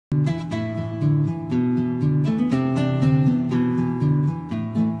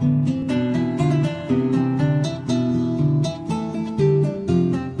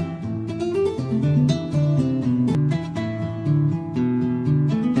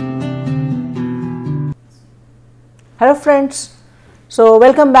Hello friends, so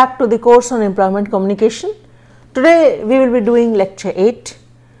welcome back to the course on employment communication. Today we will be doing lecture 8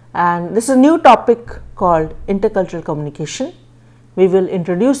 and this is a new topic called intercultural communication. We will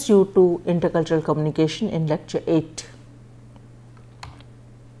introduce you to intercultural communication in lecture 8.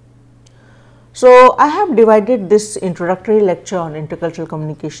 So I have divided this introductory lecture on intercultural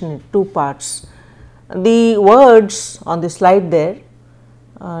communication in two parts. The words on the slide there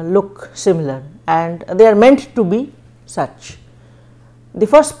look similar and they are meant to be such. The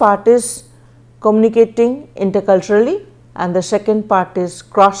first part is communicating interculturally and the second part is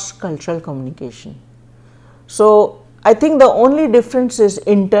cross-cultural communication. So I think the only difference is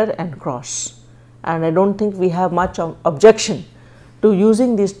inter and cross, and I don't think we have much objection to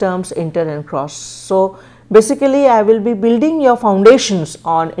using these terms inter and cross. So basically I will be building your foundations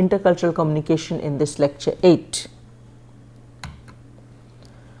on intercultural communication in this lecture 8.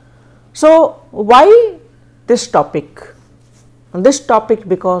 So why this topic? This topic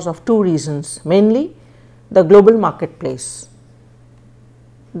because of two reasons, mainly the global marketplace.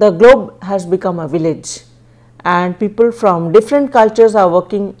 The globe has become a village and people from different cultures are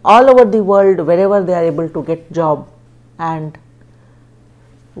working all over the world wherever they are able to get job and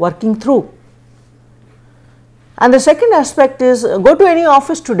working through. And the second aspect is, go to any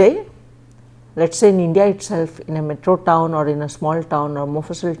office today, let us say in India itself, in a metro town or in a small town or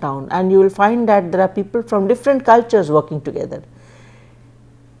Mofussil town, and you will find that there are people from different cultures working together.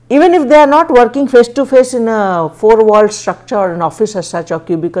 Even if they are not working face to face in a four-walled structure or an office as such, or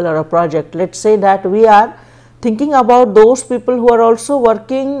cubicle or a project, let us say that we are thinking about those people who are also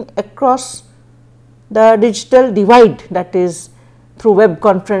working across the digital divide, that is through web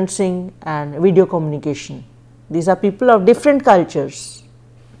conferencing and video communication. These are people of different cultures.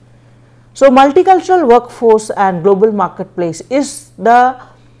 So multicultural workforce and global marketplace is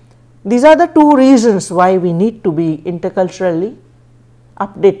these are the two reasons why we need to be interculturally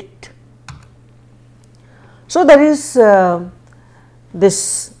updated. So there is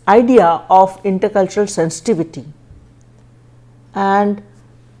this idea of intercultural sensitivity, and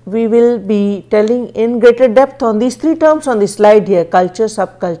we will be telling in greater depth on these three terms on the slide here: culture,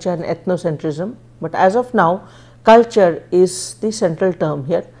 subculture and ethnocentrism. But as of now, culture is the central term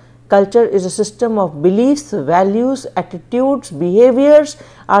here. Culture is a system of beliefs, values, attitudes, behaviors,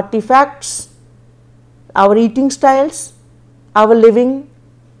 artifacts, our eating styles, our living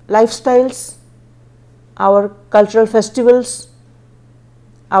lifestyles, our cultural festivals,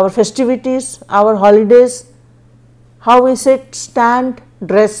 our festivities, our holidays, how we sit, stand,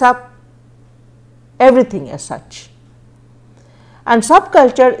 dress up, everything as such. And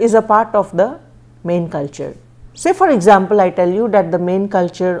subculture is a part of the main culture. Say for example, I tell you that the main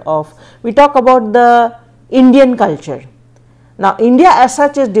culture of, we talk about the Indian culture. Now India as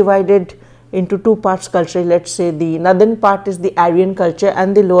such is divided into two parts culturally. Let us say the northern part is the Aryan culture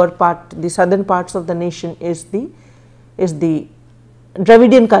and the lower part, the southern parts of the nation is the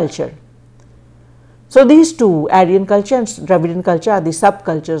Dravidian culture. So these two, Aryan culture and Dravidian culture, are the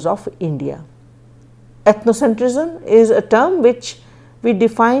subcultures of India. Ethnocentrism is a term which we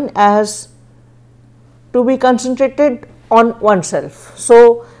define as to be concentrated on oneself.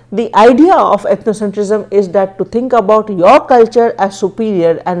 So the idea of ethnocentrism is that to think about your culture as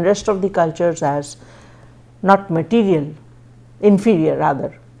superior and rest of the cultures as not material, inferior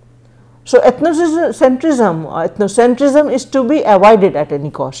rather. So ethnocentrism is to be avoided at any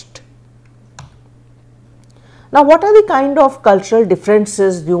cost. Now what are the kind of cultural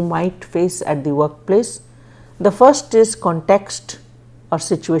differences you might face at the workplace? The first is context or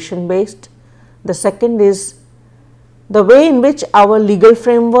situation based. The second is the way in which our legal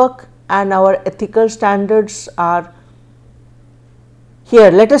framework and our ethical standards are here,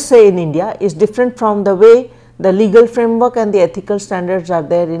 let us say in India, is different from the way the legal framework and the ethical standards are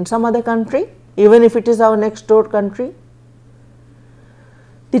there in some other country, even if it is our next door country.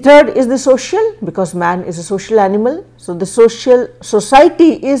 The third is the social, because man is a social animal. So the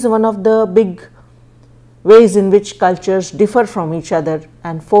society is one of the big ways in which cultures differ from each other.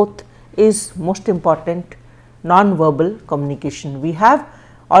 And fourth is most important, non-verbal communication. We have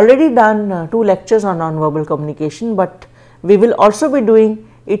already done 2 lectures on non-verbal communication, but we will also be doing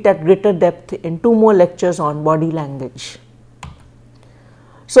it at greater depth in 2 more lectures on body language.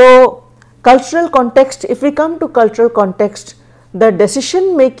 So cultural context, if we come to cultural context, the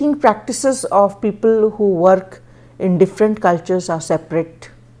decision making practices of people who work in different cultures are separate,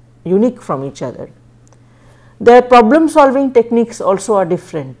 unique from each other. Their problem solving techniques also are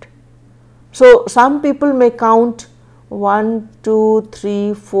different. So some people may count 1, 2,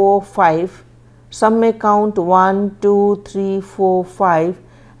 3, 4, 5, some may count 1, 2, 3, 4, 5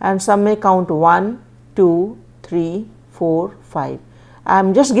 and some may count 1, 2, 3, 4, 5. I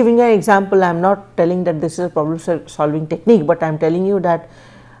am just giving an example. I am not telling that this is a problem solving technique, but I am telling you that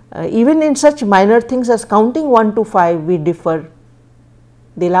even in such minor things as counting 1 to 5, we differ.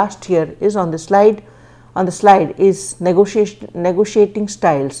 The last here is on the slide. On the slide is negotiating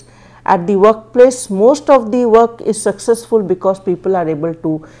styles. At the workplace, most of the work is successful because people are able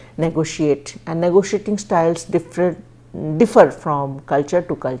to negotiate, and negotiating styles differ from culture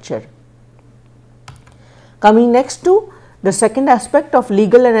to culture. Coming next to the second aspect of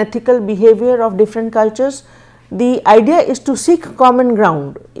legal and ethical behavior of different cultures, the idea is to seek common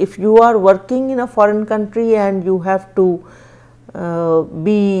ground. If you are working in a foreign country and you have to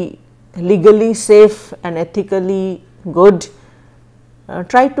be legally safe and ethically good,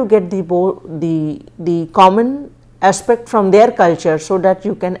 try to get the common aspect from their culture so that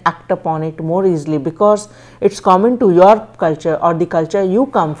you can act upon it more easily, because it is common to your culture or the culture you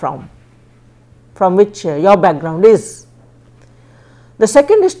come from which your background is. The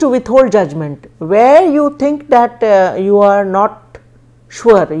second is to withhold judgment. Where you think that you are not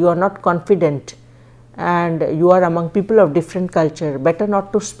sure, you are not confident, and you are among people of different culture, better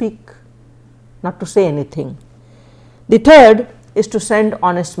not to speak, not to say anything. The third is to send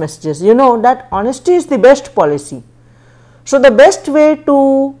honest messages. You know that honesty is the best policy. So, the best way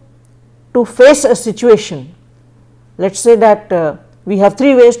to face a situation, let us say that we have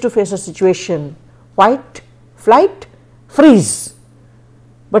 3 ways to face a situation: fight, flight, freeze.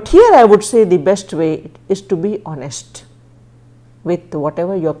 But here I would say the best way is to be honest with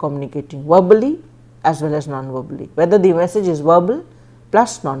whatever you are communicating, verbally as well as non-verbally, whether the message is verbal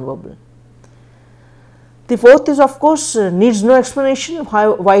plus non-verbal. The fourth is, of course, needs no explanation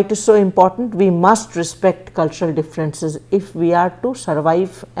why it is so important. We must respect cultural differences if we are to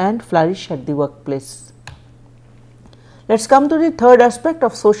survive and flourish at the workplace. Let us come to the third aspect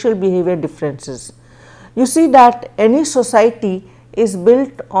of social behavior differences. You see that any society is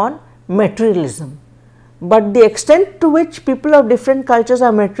built on materialism, but the extent to which people of different cultures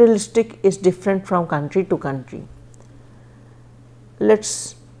are materialistic is different from country to country. Let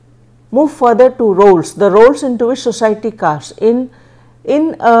us move further to roles, the roles into which society casts. In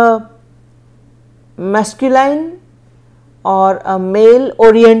a masculine or a male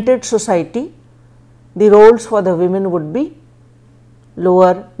oriented society, the roles for the women would be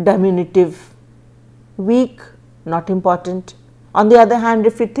lower, diminutive, weak, not important. On the other hand,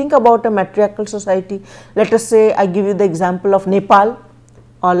 if we think about a matriarchal society, let us say, I give you the example of Nepal,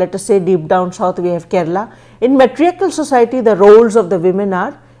 or let us say deep down south we have Kerala. In matriarchal society, the roles of the women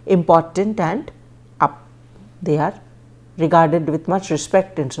are important and up. They are regarded with much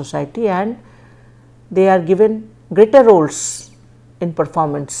respect in society and they are given greater roles in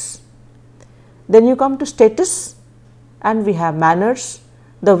performance. Then you come to status and we have manners,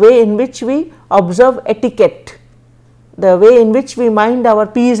 the way in which we observe etiquette, the way in which we mind our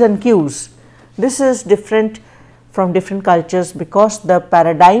P's and Q's. This is different from different cultures because the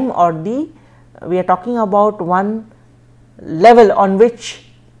paradigm or we are talking about one level on which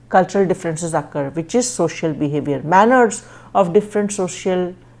cultural differences occur, which is social behavior. Manners of different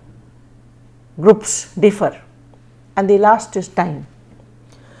social groups differ. And the last is time.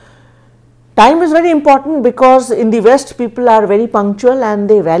 Time is very important because in the West people are very punctual and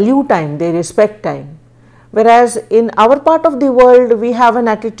they value time, they respect time. Whereas in our part of the world we have an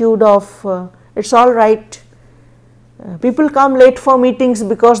attitude of it's all right. People come late for meetings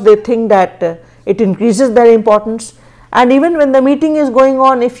because they think that it increases their importance. And even when the meeting is going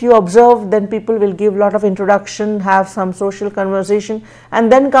on, if you observe, then people will give lot of introduction, have some social conversation and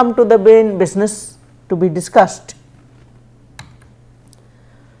then come to the main business to be discussed.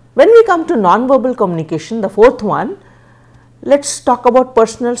 When we come to non-verbal communication, the fourth one, let us talk about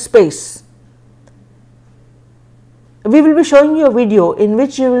personal space. We will be showing you a video in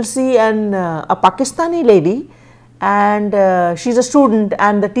which you will see a Pakistani lady, and she is a student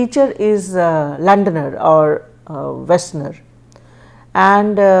and the teacher is a Londoner or Westerner.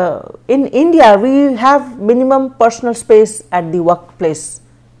 And in India we have minimum personal space at the workplace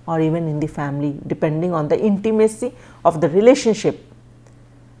or even in the family, depending on the intimacy of the relationship.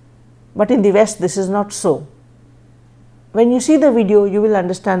 But in the West this is not so. When you see the video you will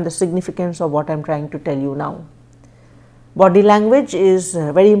understand the significance of what I am trying to tell you now. Body language is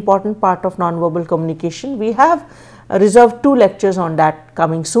a very important part of non-verbal communication. We have reserved 2 lectures on that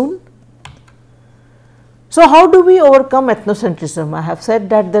coming soon. So, how do we overcome ethnocentrism? I have said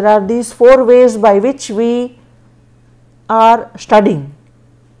that there are these 4 ways by which we are studying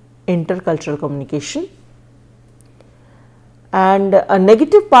intercultural communication. And a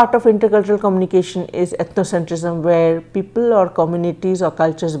negative part of intercultural communication is ethnocentrism, where people or communities or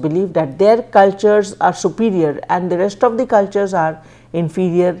cultures believe that their cultures are superior and the rest of the cultures are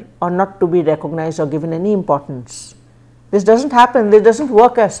inferior or not to be recognized or given any importance. This does not happen, this does not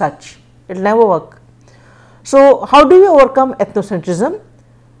work as such, it will never work. So, how do you overcome ethnocentrism?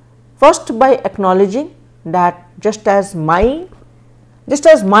 First, by acknowledging that just as my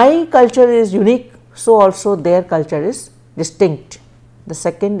culture is unique, so also their culture is distinct. The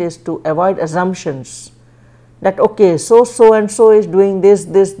second is to avoid assumptions that okay, so and so is doing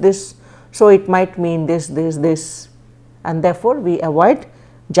this, so it might mean this, and therefore we avoid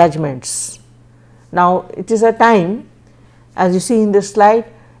judgments. Now, it is a time, as you see in this slide,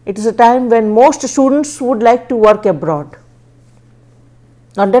 it is a time when most students would like to work abroad.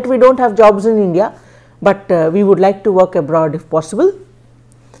 Not that we do not have jobs in India, but we would like to work abroad if possible.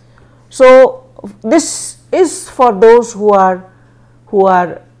 So, this is for those who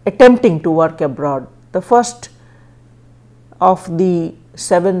are attempting to work abroad. The first of the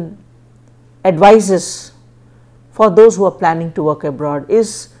 7 advices for those who are planning to work abroad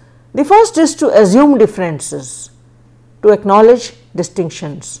is, the first is to assume differences, to acknowledge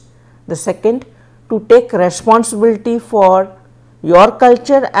distinctions. The second, to take responsibility for your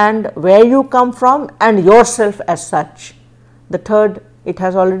culture and where you come from and yourself as such. The third, it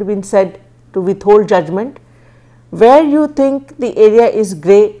has already been said, to withhold judgment. Where you think the area is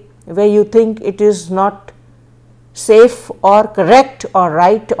grey, where you think it is not safe or correct or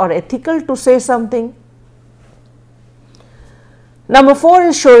right or ethical to say something. Number 4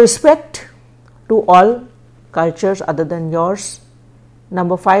 is show respect to all cultures other than yours.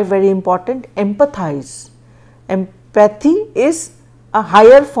 Number 5, very important, empathize. Empathy is a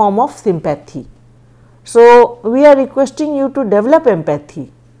higher form of sympathy. So, we are requesting you to develop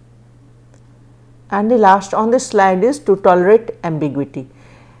empathy. And the last on this slide is to tolerate ambiguity,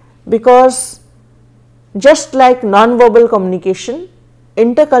 because just like non-verbal communication,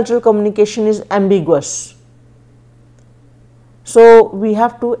 intercultural communication is ambiguous. So, we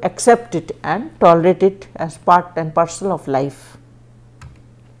have to accept it and tolerate it as part and parcel of life.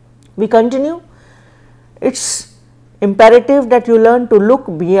 We continue. It is imperative that you learn to look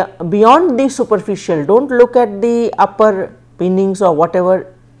beyond the superficial. Do not look at the upper meanings or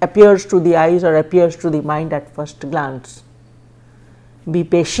whatever appears to the eyes or appears to the mind at first glance. Be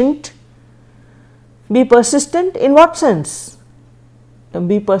patient, be persistent. In what sense?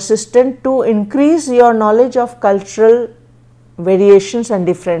 Be persistent to increase your knowledge of cultural variations and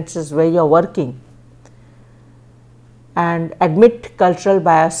differences where you are working, and admit cultural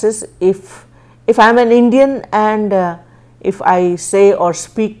biases. If I am an Indian and if I say or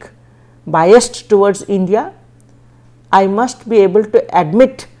speak biased towards India, I must be able to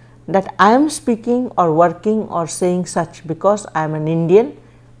admit that I am speaking or working or saying such because I am an Indian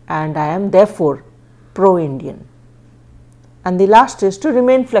and I am therefore pro-Indian. And the last is to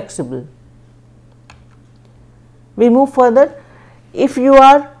remain flexible. We move further. If you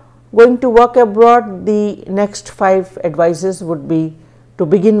are going to work abroad, the next 5 advices would be, to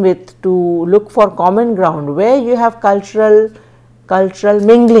begin with, to look for common ground where you have cultural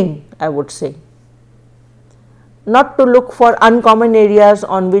mingling, I would say. Not to look for uncommon areas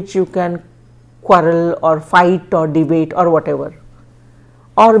on which you can quarrel or fight or debate or whatever,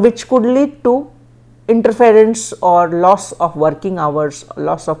 or which could lead to interference or loss of working hours,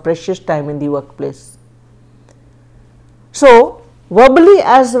 loss of precious time in the workplace. So, verbally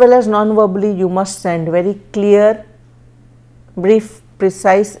as well as non-verbally, you must send very clear, brief,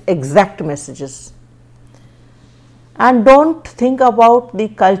 precise, exact messages, and do not think about the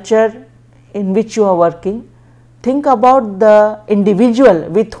culture in which you are working. Think about the individual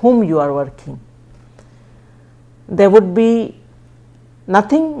with whom you are working. There would be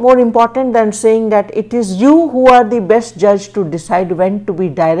nothing more important than saying that it is you who are the best judge to decide when to be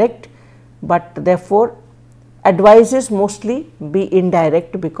direct, but therefore advices mostly be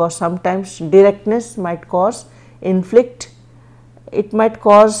indirect, because sometimes directness might cause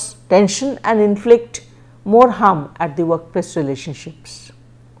tension and inflict more harm at the workplace relationships.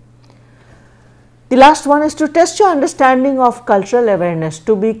 The last one is to test your understanding of cultural awareness,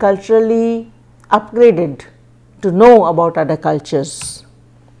 to be culturally upgraded, to know about other cultures.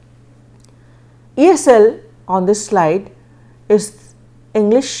 ESL on this slide is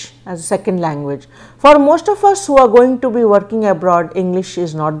English as a second language. For most of us who are going to be working abroad, English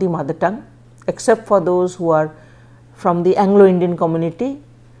is not the mother tongue, except for those who are from the Anglo-Indian community.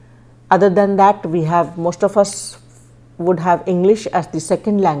 Other than that, most of us would have English as the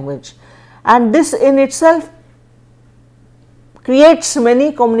second language, and this in itself creates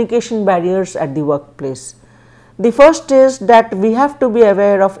many communication barriers at the workplace. The first is that we have to be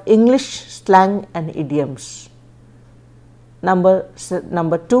aware of English slang and idioms. Number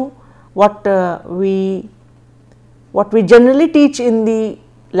two, what we generally teach in the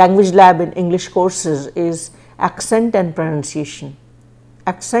language lab in English courses is accent and pronunciation.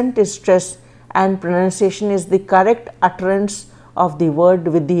 Accent is stress and pronunciation is the correct utterance of the word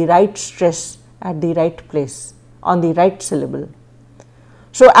with the right stress at the right place on the right syllable.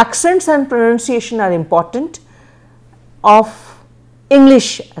 So, accents and pronunciation are important of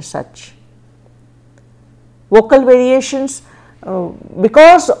English as such. Vocal variations,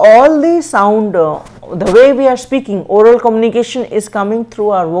 because all the sound, the way we are speaking, oral communication is coming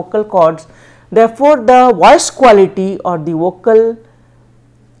through our vocal cords. Therefore, the voice quality or the vocal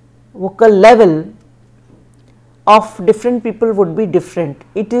level of different people would be different.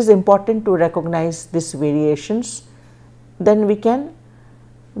 It is important to recognize these variations, then we can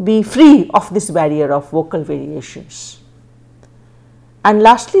be free of this barrier of vocal variations. And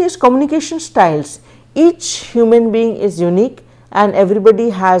lastly is communication styles. Each human being is unique and everybody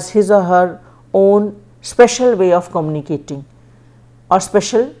has his or her own special way of communicating or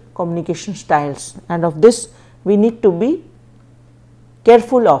special communication styles, and of this we need to be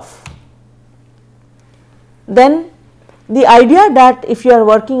careful of. Then the idea that if you are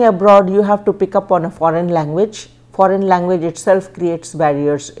working abroad you have to pick up on a foreign language itself creates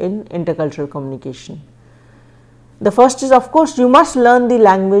barriers in intercultural communication. The first is, of course, you must learn the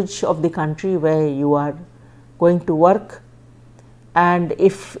language of the country where you are going to work, and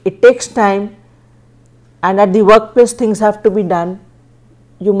if it takes time and at the workplace things have to be done,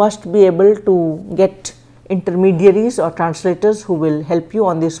 you must be able to get intermediaries or translators who will help you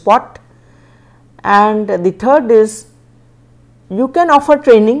on the spot. And the third is you can offer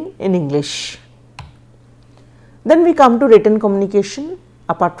training in English. Then we come to written communication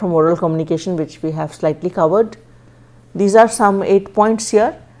apart from oral communication, which we have slightly covered. These are some 8 points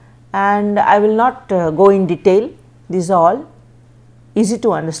here and I will not go in detail, these are all easy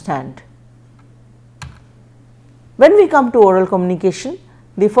to understand. When we come to oral communication,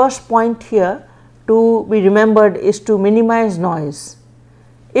 the first point here to be remembered is to minimize noise.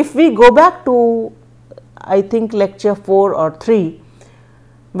 If we go back to I think lecture 4 or 3,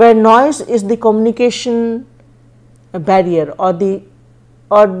 where noise is the communication barrier or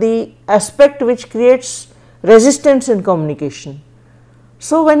the aspect which creates resistance in communication.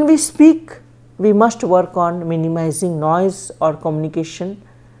 So, when we speak we must work on minimizing noise or communication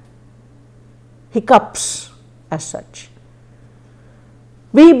hiccups as such.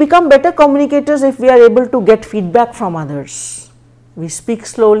 We become better communicators if we are able to get feedback from others. We speak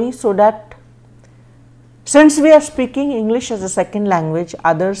slowly so that since we are speaking English as a second language,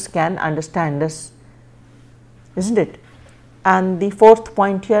 others can understand us, isn't it? And the fourth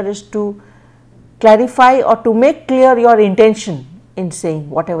point here is to clarify or to make clear your intention in saying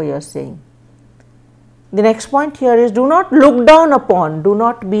whatever you are saying. The next point here is do not look down upon, do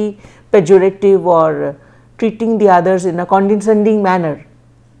not be pejorative or treating the others in a condescending manner.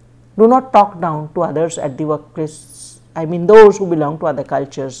 Do not talk down to others at the workplace, I mean those who belong to other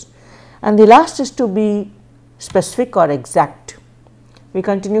cultures. And the last is to be specific or exact. We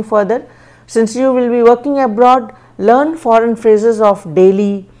continue further. Since you will be working abroad, learn foreign phrases of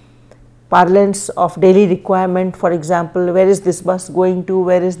daily parlance, of daily requirement. For example, where is this bus going to,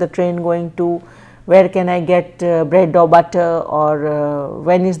 where is the train going to, where can I get bread or butter, or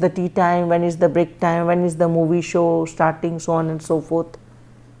when is the tea time, when is the break time, when is the movie show starting, so on and so forth,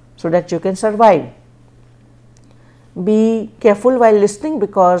 so that you can survive. Be careful while listening,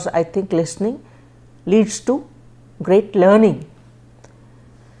 because I think listening leads to great learning.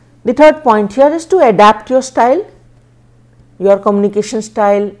 The third point here is to adapt your style. Your communication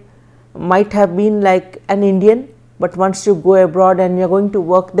style might have been like an Indian, but once you go abroad and you are going to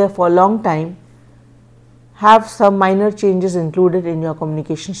work there for a long time, have some minor changes included in your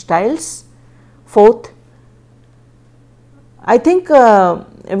communication styles. Fourth, I think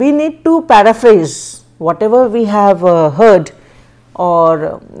we need to paraphrase whatever we have heard,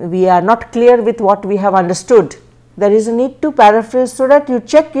 or we are not clear with what we have understood. There is a need to paraphrase so that you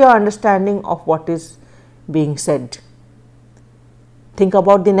check your understanding of what is being said. Think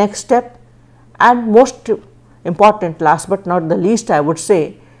about the next step, and most important, last but not the least, I would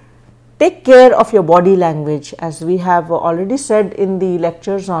say, take care of your body language. As we have already said in the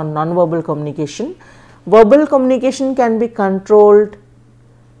lectures on non-verbal communication, verbal communication can be controlled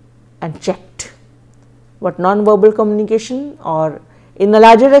and checked, but non-verbal communication, or in a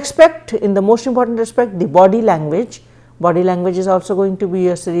larger aspect, in the most important aspect, the body language is also going to be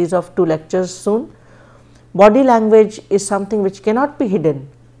a series of 2 lectures soon. Body language is something which cannot be hidden.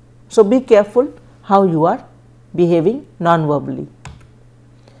 So, be careful how you are behaving non-verbally.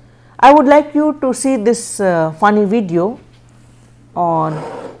 I would like you to see this funny video on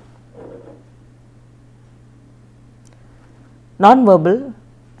non-verbal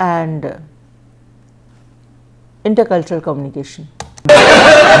and intercultural communication.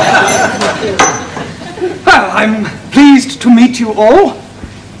 Well, I'm pleased to meet you all.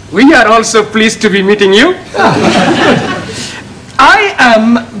 We are also pleased to be meeting you. I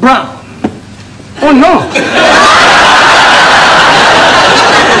am Brown. Oh no!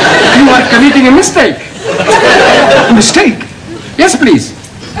 You are committing a mistake. A mistake? Yes, please.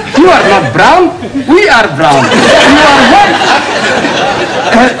 You are not brown. We are brown. You are white.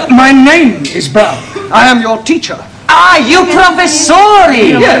 My name is Brown. I am your teacher. Ah, you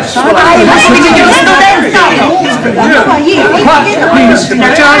professori! Yes. Please,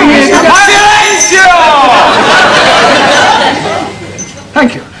 Silenzio!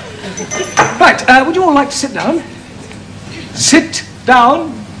 Thank you. Right, would you all like to sit down? Sit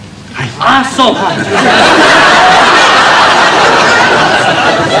down.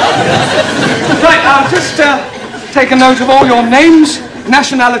 Right, I'll just take a note of all your names,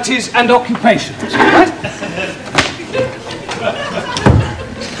 nationalities, and occupations. Right?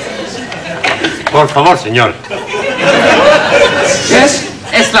 Por favor, señor. Yes?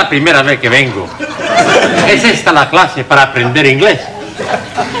 Es la primera vez que vengo. ¿Es esta la clase para aprender inglés?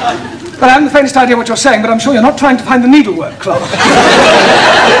 Well, I haven't the faintest idea what you're saying, but I'm sure you're not trying to find the needlework class.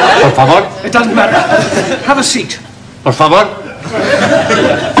 Por favor. It doesn't matter. Have a seat. Por favor.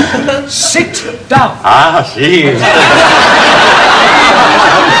 Sit down. Ah, sí.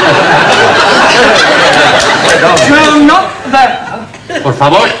 No, not there. Por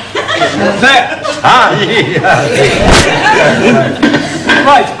favor. There. Ah, sí.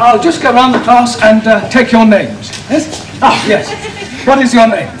 Right, I'll just go around the class and take your names. Yes? Ah, yes. What is your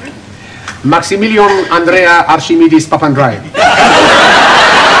name? Maximilian Andrea Archimedes Papandreou.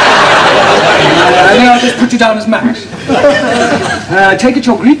 Then I'll just put you down as Max. Take it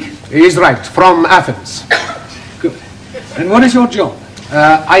you're Greek? He is right, from Athens. Good. And what is your job?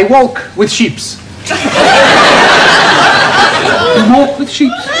 I walk with sheeps. You walk with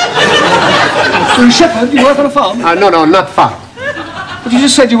sheep? You're a shepherd? You work on a farm? No, not far. But you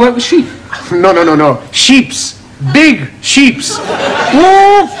just said you work with sheep. No. Sheeps. Big sheeps.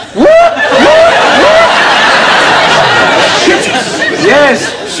 Yes,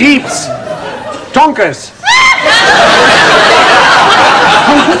 sheeps. Tonkers.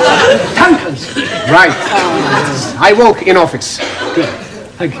 Tankers. Right. I walk in office. Good.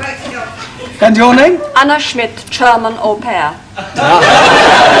 Thank you. And your name? Anna Schmidt, German au pair.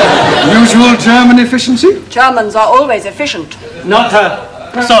 Usual German efficiency? Germans are always efficient. Not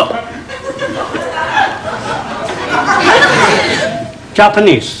so.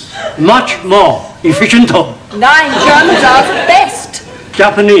 Japanese, much more efficient. Nine, Germans are the best.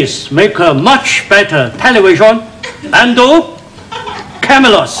 Japanese make a much better television and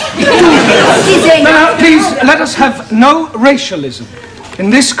cameras. Now, please, let us have no racialism. In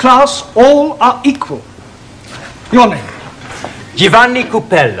this class, all are equal. Your name? Giovanni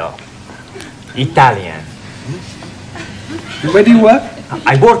Cupello, Italian. Where do you work?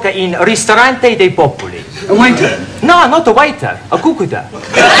 I work in Ristorante dei Popoli. A waiter. No, not a waiter, a cuccuta.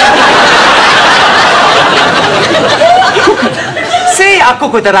 Sì, a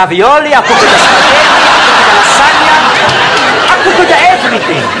cuccuta ravioli, a cuccuta spaghetti, a cuccuta lasagna, a cuccuta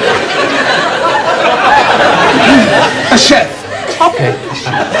everything. A chef. Okay.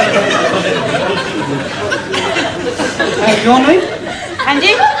 And your name? हाँ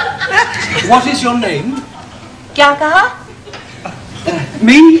जी What is your name? क्या कहा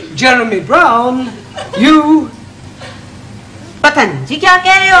Me, Jeremy Brown. You. पता नहीं जी क्या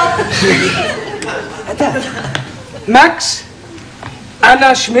कह रहे हो Max.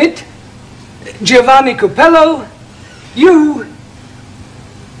 Anna Schmidt. Giovanni Cupello. You.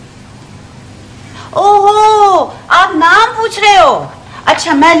 ओहो आप नाम पूछ रहे हो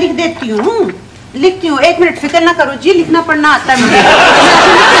अच्छा मैं लिख देती हूँ लिखती हूँ 1 मिनट फिक्र ना करो जी लिखना पढ़ना आता है मुझे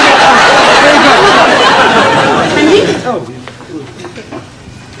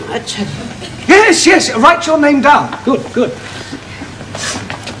अच्छा Yes, write your name down. Good.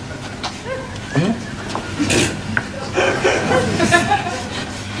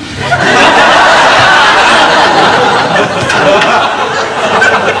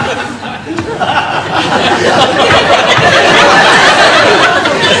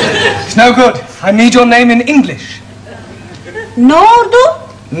 It's no good. I need your name in English. No Urdu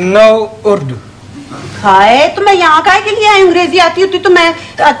No Urdu. हाय तो मैं यहाँ काहे के लिए आई? अंग्रेजी आती होती तो मैं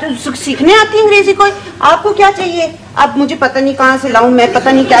सीखने आती अंग्रेजी कोई। आपको क्या चाहिए? अब मुझे पता नहीं कहाँ से लाऊं मैं,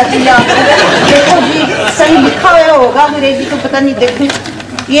 पता नहीं क्या चाहिए आपको। देखो जी सही लिखा हुआ होगा अंग्रेजी तो पता नहीं,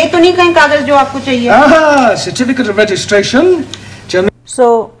 देखूं ये तो नहीं कहीं कागज जो आपको चाहिए। Certificate of registration.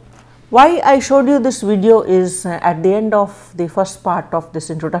 So why I showed you this video is at the end of the first part of this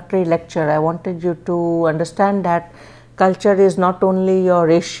introductory lecture, I wanted you to understand that culture is not only your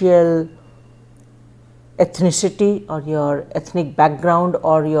racial ethnicity or your ethnic background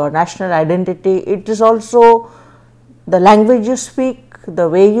or your national identity, it is also the language you speak, the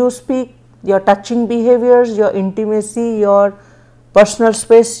way you speak, your touching behaviors, your intimacy, your personal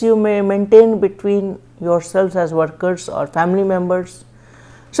space you may maintain between yourselves as workers or family members.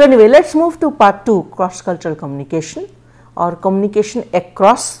 So, anyway, let us move to part 2, cross cultural communication or communication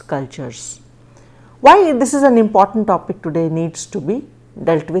across cultures. Why this is an important topic today needs to be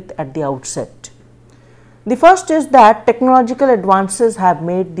dealt with at the outset. The first is that technological advances have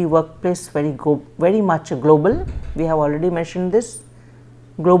made the workplace very much global. We have already mentioned this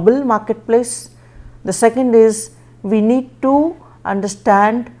global marketplace. The second is we need to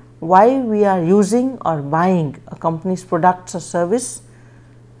understand why we are using or buying a company's products or service,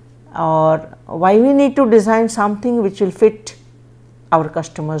 or why we need to design something which will fit our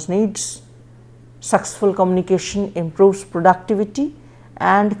customers' needs. Successful communication improves productivity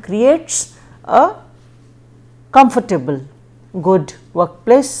and creates a comfortable, good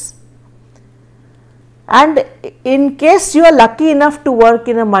workplace. And in case you are lucky enough to work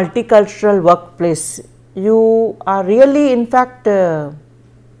in a multicultural workplace, you are really in fact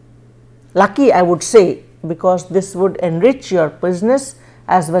lucky, I would say, because this would enrich your business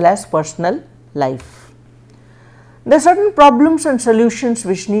as well as personal life. There are certain problems and solutions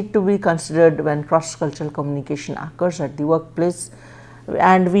which need to be considered when cross-cultural communication occurs at the workplace,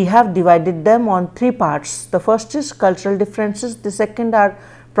 and we have divided them on 3 parts. The first is cultural differences, the second are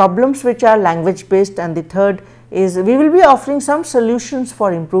problems which are language based, and the third is we will be offering some solutions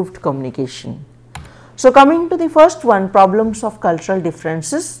for improved communication. So, coming to the first one, problems of cultural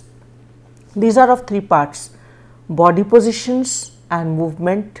differences, these are of 3 parts: body positions and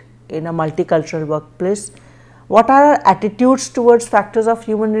movement in a multicultural workplace, what are our attitudes towards factors of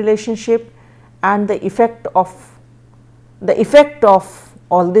human relationship, and the effect of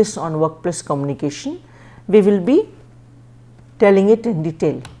all this on workplace communication. We will be telling it in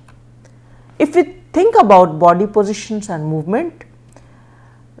detail. If we think about body positions and movement,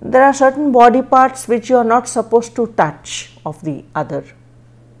 there are certain body parts which you are not supposed to touch of the other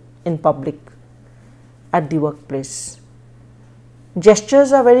in public at the workplace.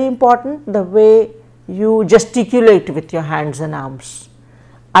 Gestures are very important, the way you gesticulate with your hands and arms.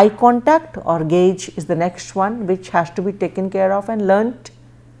 Eye contact or gaze is the next one which has to be taken care of and learnt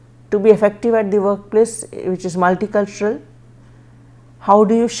to be effective at the workplace, which is multicultural. How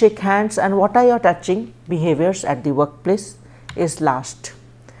do you shake hands and what are your touching behaviors at the workplace is last.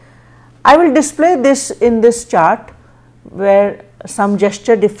 I will display this in this chart where some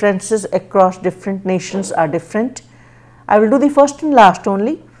gesture differences across different nations are different. I will do the first and last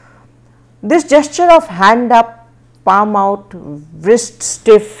only. This gesture of hand up, palm out, wrist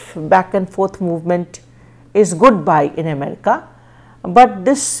stiff, back and forth movement is goodbye in America, but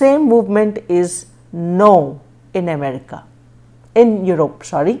this same movement is no in America, in Europe,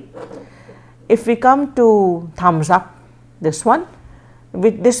 sorry. If we come to thumbs up, this one,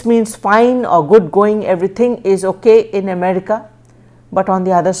 this means fine or good going, everything is okay in America, but on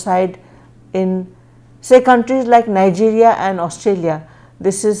the other side in say countries like Nigeria and Australia,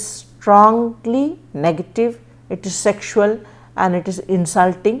 this is strongly negative, it is sexual and it is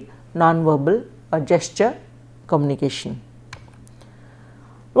insulting non-verbal or gesture communication.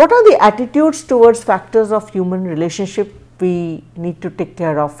 What are the attitudes towards factors of human relationship we need to take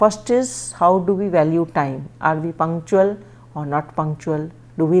care of? First is, how do we value time? Are we punctual or not punctual?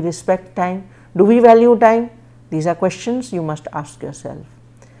 Do we respect time? Do we value time? These are questions you must ask yourself.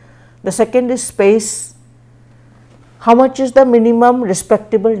 The second is space. How much is the minimum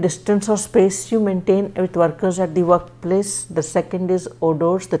respectable distance or space you maintain with workers at the workplace? The second is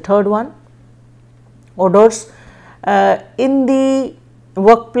odors. The third one, odors. In the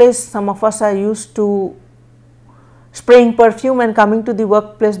workplace, some of us are used to spraying perfume and coming to the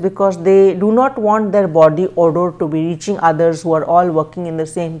workplace because they do not want their body odor to be reaching others who are all working in the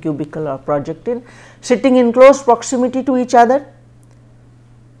same cubicle or project, sitting in close proximity to each other.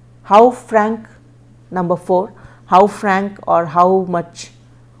 How frank, number 4, how frank or how much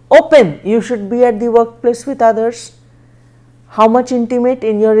open you should be at the workplace with others, how much intimate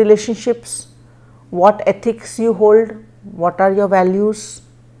in your relationships, what ethics you hold, what are your values,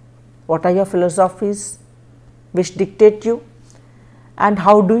 What are your philosophies which dictate you, and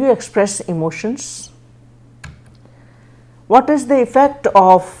how do you express emotions? What is the effect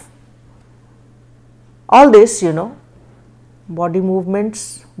of all this, body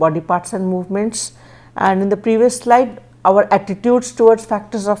movements, body parts and movements, and in the previous slide our attitudes towards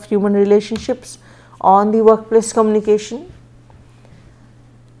factors of human relationships on the workplace communication.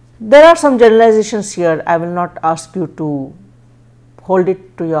 There are some generalizations here. I will not ask you to hold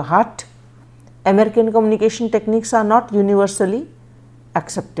it to your heart. American communication techniques are not universally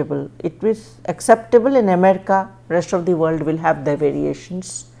acceptable. It is acceptable in America, rest of the world will have their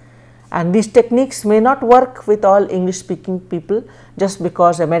variations, and these techniques may not work with all English speaking people just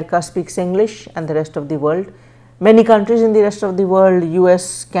because America speaks English and the rest of the world. Many countries in the rest of the world,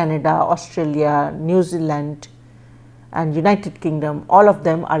 US, Canada, Australia, New Zealand and United Kingdom, all of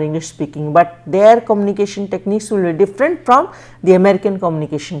them are English speaking, but their communication techniques will be different from the American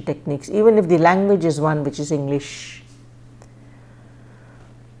communication techniques, even if the language is one, which is English.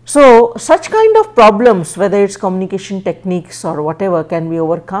 So, such kind of problems, whether it is communication techniques or whatever, can be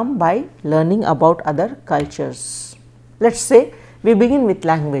overcome by learning about other cultures. Let us say we begin with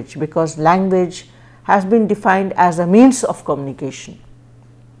language, because language has been defined as a means of communication.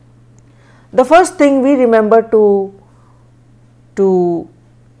 The first thing we remember to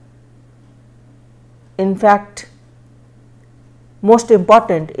in fact most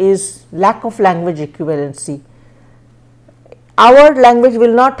important is lack of language equivalency. Our language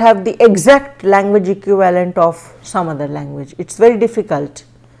will not have the exact language equivalent of some other language. It is very difficult,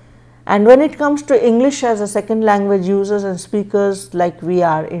 and when it comes to English as a second language users and speakers like we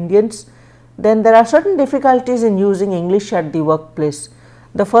are Indians, then there are certain difficulties in using English at the workplace.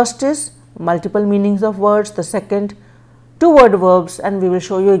 The first is multiple meanings of words, the second two-word verbs, and we will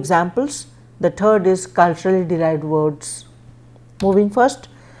show you examples. The third is culturally derived words. Moving first,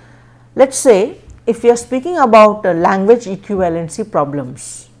 let us say if we are speaking about language equivalency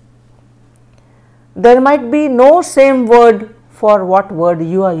problems, there might be no same word for what word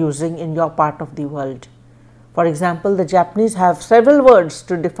you are using in your part of the world. For example, the Japanese have several words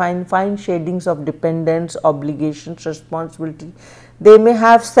to define fine shadings of dependence, obligations, responsibility. They may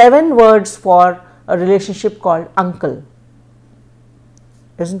have 7 words for a relationship called uncle,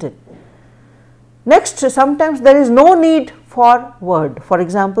 isn't it? Next, sometimes there is no need for word. For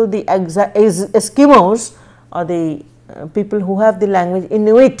example, the Eskimos or the people who have the language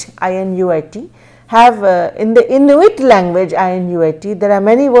Inuit, I-N-U-I-T, have in the Inuit language I-N-U-I-T, there are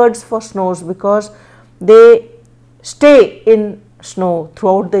many words for snows because they stay in snow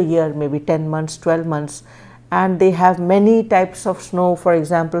throughout the year, maybe 10 months, 12 months, and they have many types of snow, for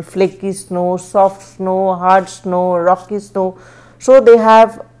example, flaky snow, soft snow, hard snow, rocky snow. So, they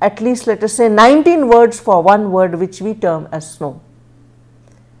have at least, let us say, 19 words for one word which we term as snow.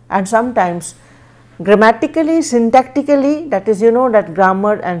 And sometimes grammatically, syntactically, that is, that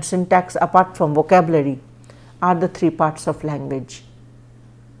grammar and syntax apart from vocabulary are the 3 parts of language.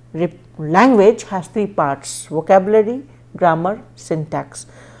 Language has 3 parts: vocabulary, grammar, syntax.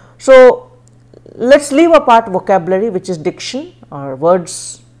 So, let us leave apart vocabulary, which is diction or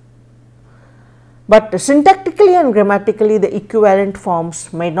words, but syntactically and grammatically the equivalent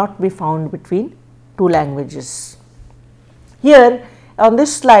forms may not be found between 2 languages. Here on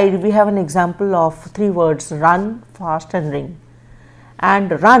this slide we have an example of 3 words: run, fast and ring.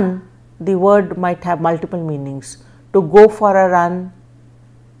 And run, the word might have multiple meanings. To go for a run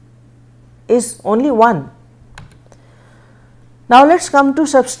is only one. Now, let us come to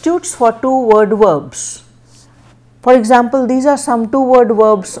substitutes for 2-word verbs. For example, these are some 2-word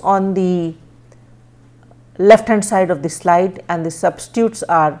verbs on the left hand side of the slide, and the substitutes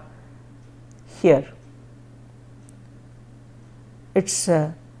are here. It is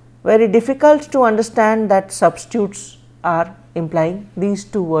very difficult to understand that substitutes are implying these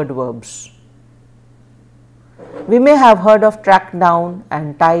 2-word verbs. We may have heard of track down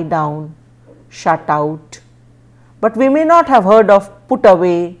and tie down, shut out, but we may not have heard of put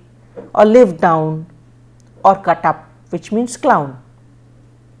away or live down or cut up, which means clown.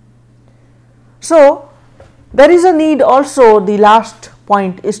 So, there is a need also, the last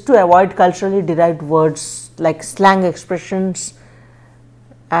point is to avoid culturally derived words like slang expressions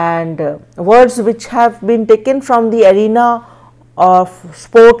and words which have been taken from the arena of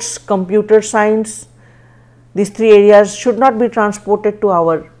sports, computer science. These 3 areas should not be transported to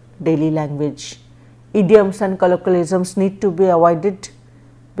our daily language. Idioms and colloquialisms need to be avoided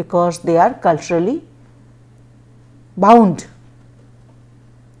because they are culturally bound.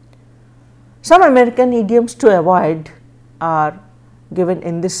 Some American idioms to avoid are given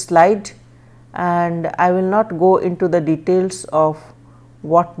in this slide, and I will not go into the details of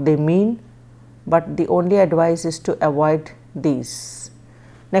what they mean, but the only advice is to avoid these.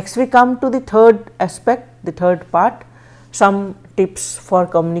 Next we come to the third aspect, the third part, some tips for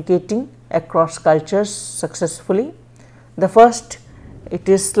communicating across cultures successfully. The first, it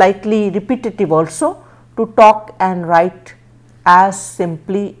is slightly repetitive also, to talk and write as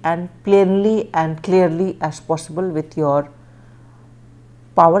simply and plainly and clearly as possible with your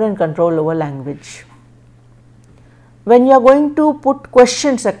power and control over language. When you are going to put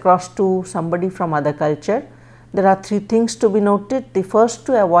questions across to somebody from other culture, there are three things to be noted. The first,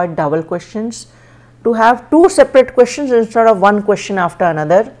 to avoid double questions, to have two separate questions instead of one question after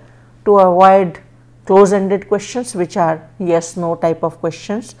another, to avoid close ended questions which are yes no type of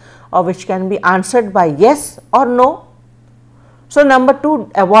questions or which can be answered by yes or no. So, number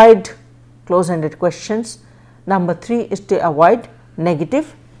 2, avoid close ended questions. Number 3 is to avoid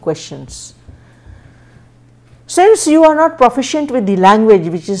negative questions. Since you are not proficient with the language,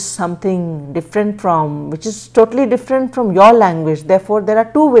 which is something different from, which is totally different from your language, therefore, there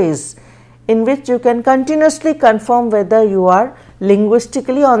are two ways in which you can continuously confirm whether you are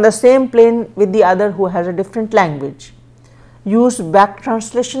linguistically on the same plane with the other who has a different language. Use back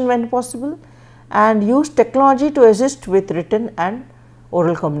translation when possible and use technology to assist with written and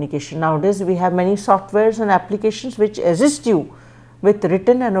oral communication. Nowadays, we have many softwares and applications which assist you with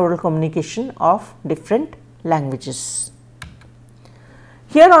written and oral communication of different languages.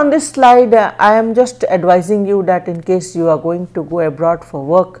 Here on this slide, I am just advising you that in case you are going to go abroad for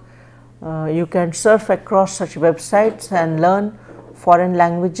work, you can surf across such websites and learn foreign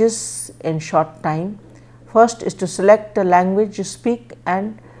languages in short time. First is to select the language you speak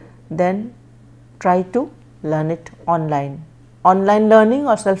and then try to learn it online. Online learning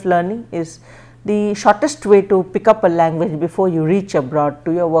or self learning is the shortest way to pick up a language before you reach abroad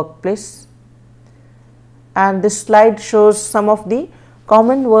to your workplace. And this slide shows some of the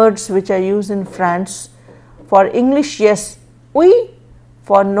common words which are used in France. For English, yes, oui;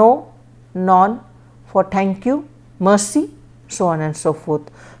 for no, non; for thank you, merci, so on and so forth.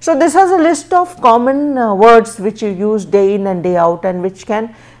 So, this has a list of common words which you use day in and day out and which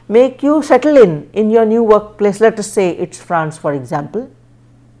can make you settle in your new workplace. Let us say it is France, for example.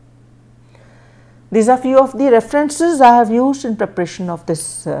 These are few of the references I have used in preparation of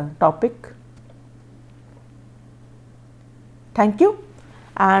this topic. Thank you,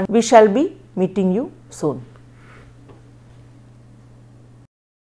 and we shall be meeting you soon.